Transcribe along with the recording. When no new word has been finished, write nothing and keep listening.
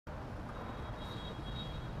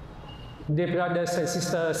Dear brothers and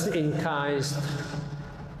sisters in Christ,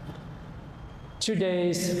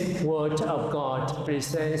 today's Word of God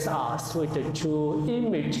presents us with the true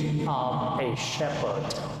image of a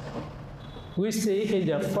shepherd. We see in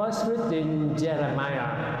the first reading,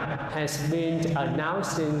 Jeremiah has been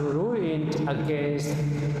announcing ruin against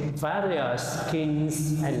various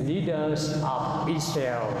kings and leaders of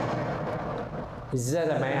Israel.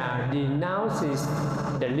 Jeremiah denounces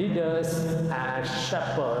the leaders as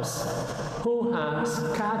shepherds who have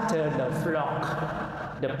scattered the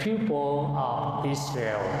flock, the people of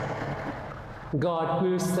Israel. God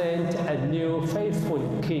will send a new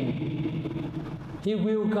faithful king. He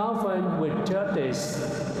will govern with justice,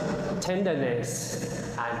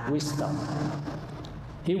 tenderness, and wisdom.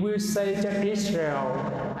 He will save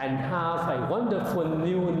Israel and have a wonderful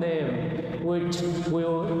new name which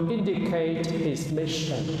will indicate his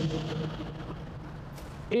mission.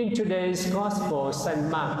 In today's Gospel, St.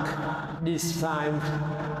 Mark describes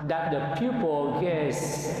that the people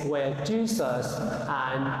guessed where Jesus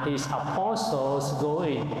and his apostles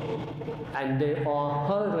going, and they all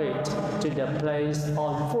hurried to the place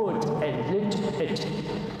on foot and reached it.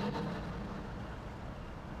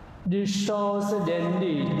 This shows their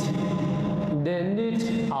need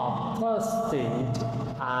of fasting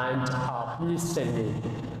and of listening,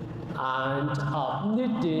 and of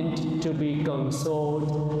needing to be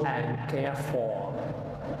consoled and cared for.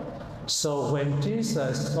 So when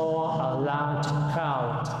Jesus saw a large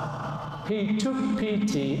crowd, he took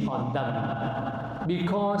pity on them,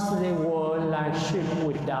 because they were like sheep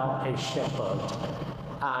without a shepherd.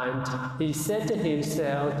 And he set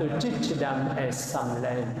himself to teach them as some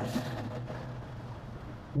lambs.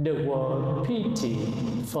 The word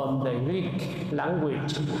pity from the Greek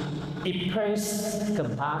language expresses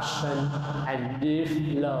compassion and deep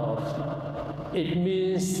love. It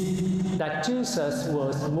means that Jesus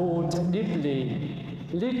was moved deeply,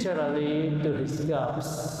 literally to his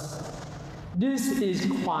guts. This is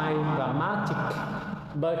quite dramatic,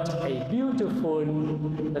 but a beautiful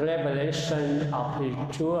revelation of his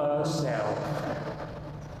true self.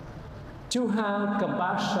 To have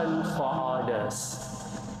compassion for others,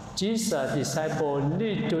 Jesus' disciples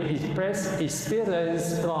need to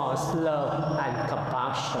experience God's love and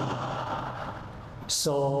compassion.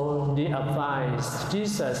 So the advice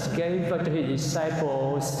Jesus gave to his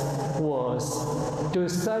disciples was to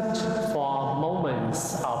search for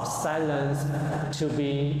moments of silence to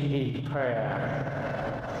be in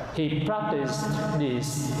prayer. He practiced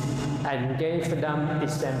this and gave them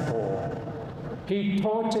example. He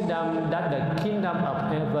taught them that the kingdom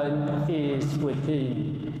of heaven is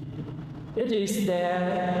within. It is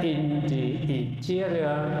there in the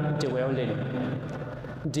interior dwelling,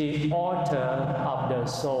 the altar of the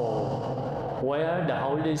soul, where the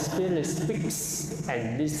Holy Spirit speaks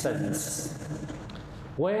and listens,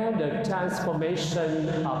 where the transformation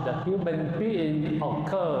of the human being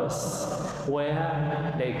occurs,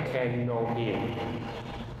 where they can know Him.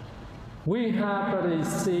 We have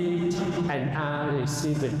received and are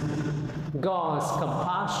receiving God's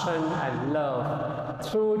compassion and love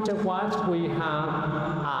through what we have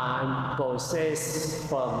and possess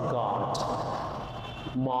from God.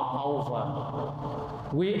 Moreover,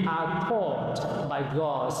 we are taught by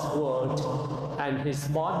God's word and His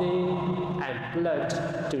body and blood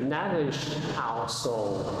to nourish our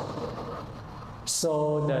soul.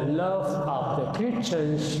 So the love of the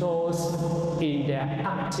Christians shows in their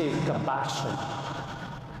active compassion.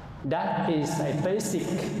 That is a basic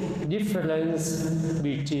difference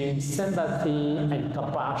between sympathy and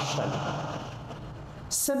compassion.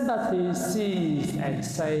 Sympathy sees and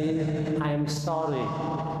says, "I am sorry."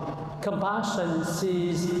 Compassion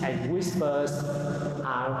sees and whispers,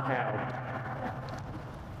 "I'll help."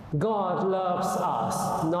 God loves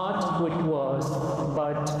us not with words,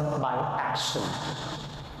 but by action.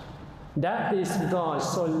 That is, God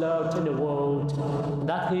so loved the world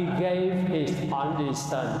that He gave His only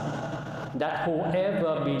Son, that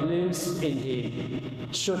whoever believes in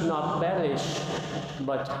Him should not perish,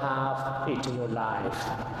 but have eternal life.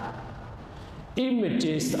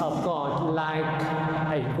 Images of God like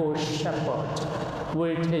a good shepherd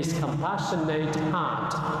with his compassionate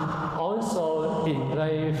heart also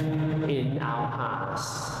engraved in our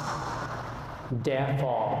hearts.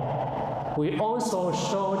 Therefore, we also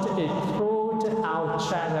showed it through our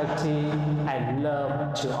charity and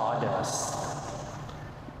love to others.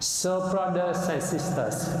 So, brothers and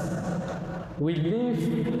sisters, we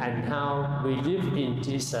live and how we live in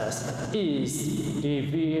Jesus is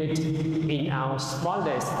revealed in our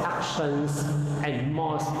smallest actions and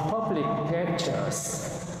most public gestures.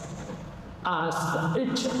 as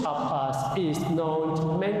each of us is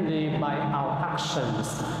known mainly by our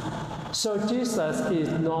actions, so Jesus is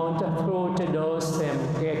known through those same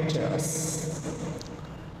gestures.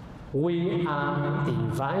 We are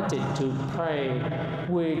invited to pray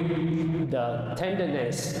with the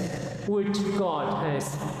tenderness which God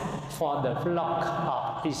has for the flock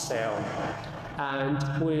of Israel,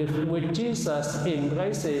 and with Jesus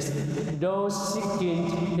embraces those seeking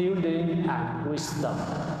healing and wisdom.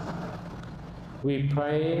 We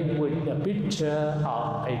pray with the picture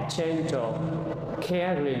of a gentle,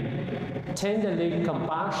 caring, tenderly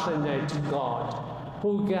compassionate God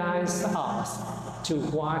who guides us to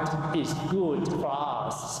what is good for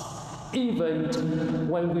us, even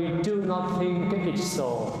when we do not think it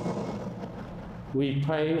so. We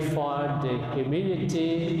pray for the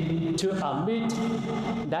humility to admit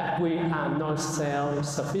that we are not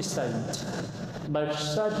self-sufficient, but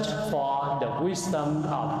search for the wisdom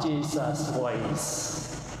of Jesus'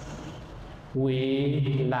 ways.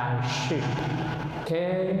 We, like sheep,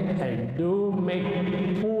 can and do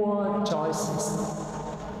make poor choices.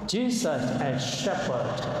 Jesus, as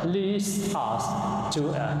shepherd, leads us to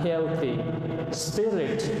a healthy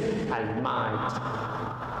spirit and mind,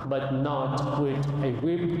 but not with a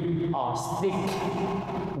whip or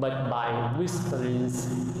stick, but by whisperings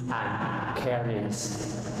and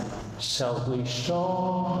carings. So we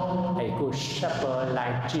show a good shepherd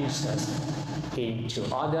like Jesus into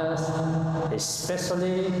others,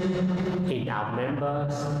 especially in our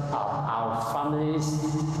members of our families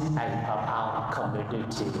and of our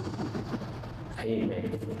community.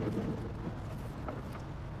 Amen.